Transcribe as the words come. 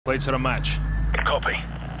Plates are a match. Copy.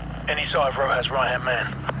 Any sign of Rojas' right-hand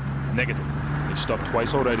man? Negative. They've stopped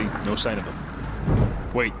twice already, no sign of him.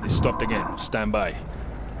 Wait, they stopped again. Stand by.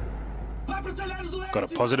 Got a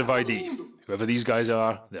positive ID. Whoever these guys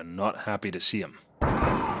are, they're not happy to see him.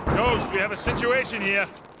 Ghost, we have a situation here.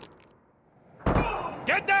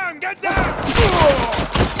 Get down! Get down!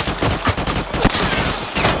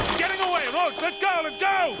 Getting away! Roach, let's go! Let's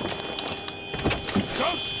go!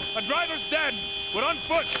 Ghost, a driver's dead. We're on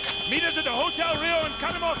foot. Meet us at the Hotel Rio and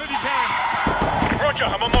cut him off if you can. Roger,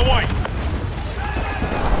 I'm on my way.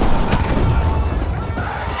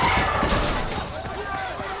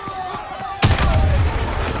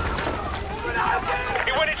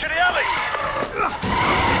 He went into the alley.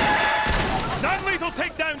 Non-lethal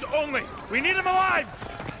takedowns only. We need him alive.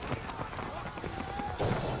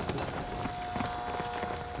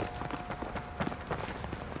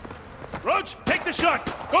 Roach, take the shot.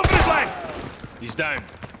 Go for his leg. He's down.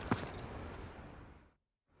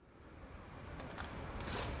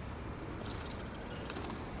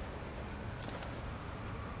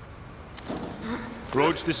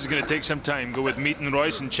 Roach, this is gonna take some time. Go with Meat and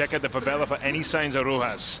Royce and check out the Favela for any signs of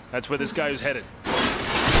Rojas. That's where this guy is headed.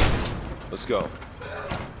 Let's go.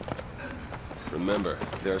 Remember,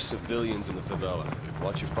 there are civilians in the Favela.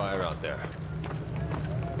 Watch your fire out there.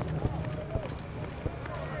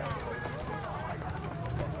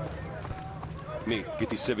 Me, get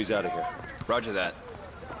these civvies out of here. Roger that.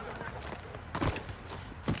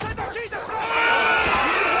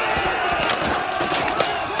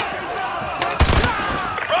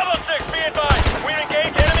 Bravo 6, be advised. We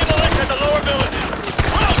engaged enemy militia at the lower villages.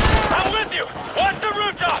 Well, I'm with you. Watch the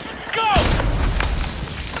rooftops. Go!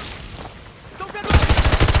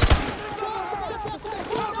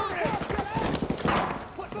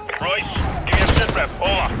 Royce, give me a sit rep.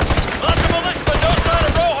 Over. Lots of militia, but no sign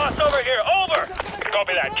of Rojas over here. Over.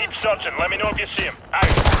 Copy that. Keep searching. Let me know if you see him. Out.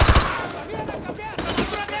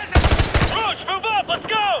 Roach, move up. Let's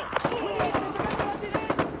go.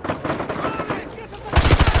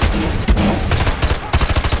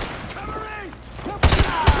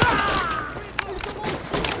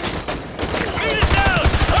 Meat is down.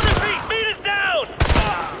 I repeat, meat is down.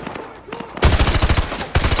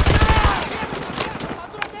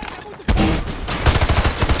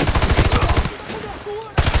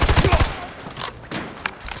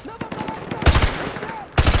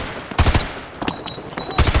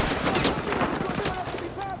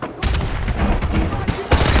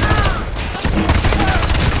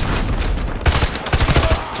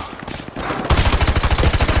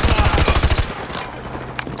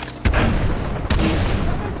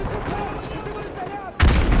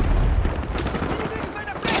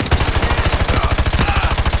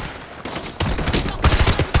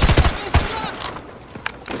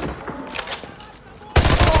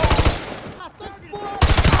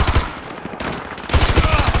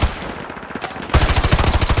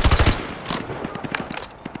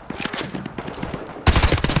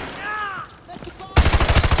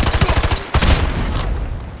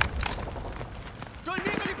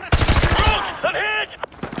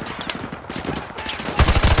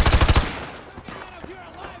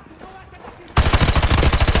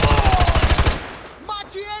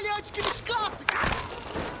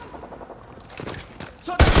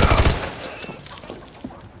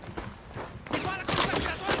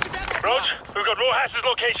 Roach, we've got Rojas'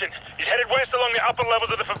 location. He's headed west along the upper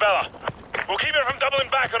levels of the favela. We'll keep him from doubling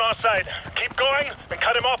back on our side. Keep going and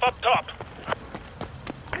cut him off up top.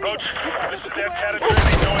 Roach, this is their territory.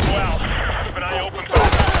 They know it well. Keep an eye open for the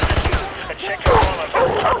positions and check your corners.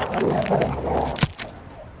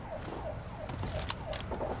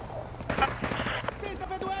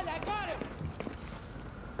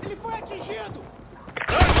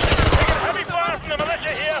 Heavy fire from the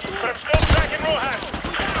militia here, but I'm still tracking Rojas.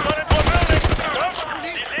 He's gone into a building. Oh, do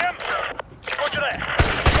you see him? Roger that.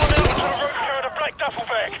 He's on the other road carrying a black duffel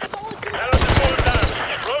bag. Now let's just slow him down.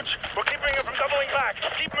 Roach, we're keeping him from doubling back.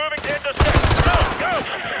 Keep moving to intercept. Go, go!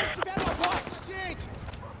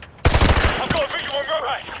 I've got a visual on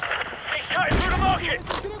Rojas. He's cutting through the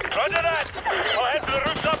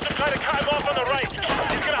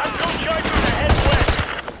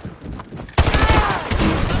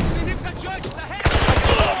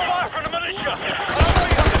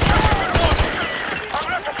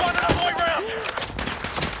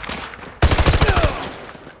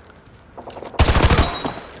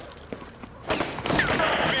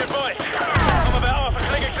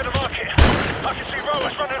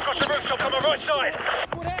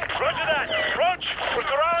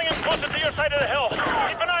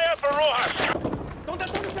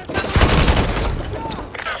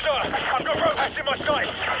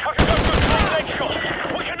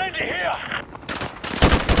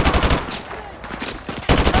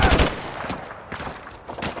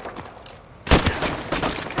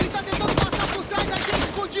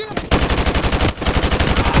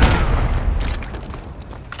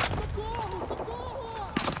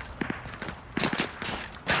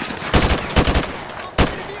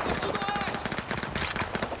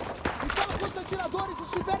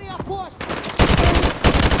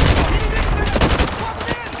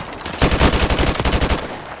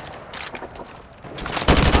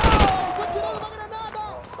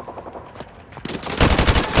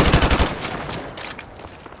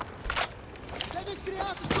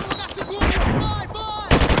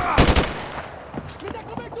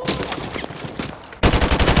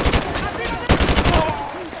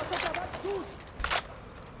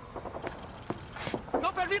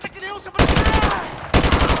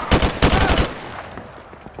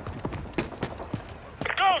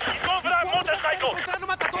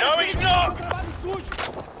No, he's not!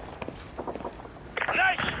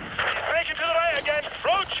 Nice! He's breaking to the right again.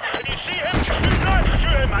 Roach, if you see him, do not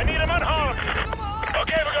shoot him. I need him unharmed.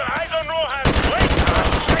 Okay, we've got eyes on Rojas. Wait!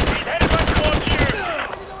 Shit, he's headed back towards you.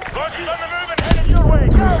 Roach is on the move and headed your way.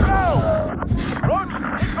 Go, go! Roach,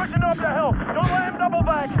 he's pushing up the hill. Don't let him double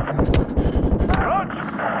back. Roach,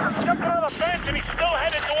 jumped over the fence and he's still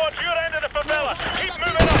headed towards your end of the favela. Keep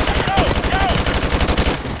moving up. Go, go!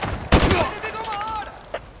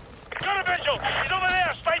 Got a visual. He's over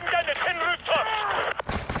there, fighting down the tin rooftops.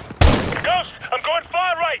 Ghost, I'm going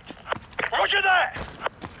far right. Roger that.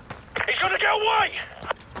 He's gonna get away.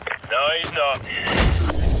 No, he's not.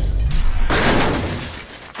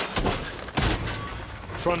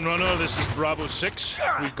 Front runner, this is Bravo 6.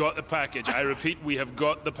 We've got the package. I repeat, we have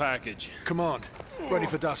got the package. Command, ready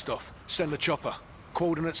for dust-off. Send the chopper.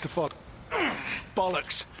 Coordinates to follow.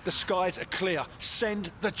 Bollocks! The skies are clear.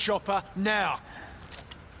 Send the chopper now!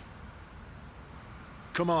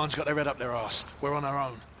 Command's got their head up their arse. We're on our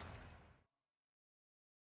own.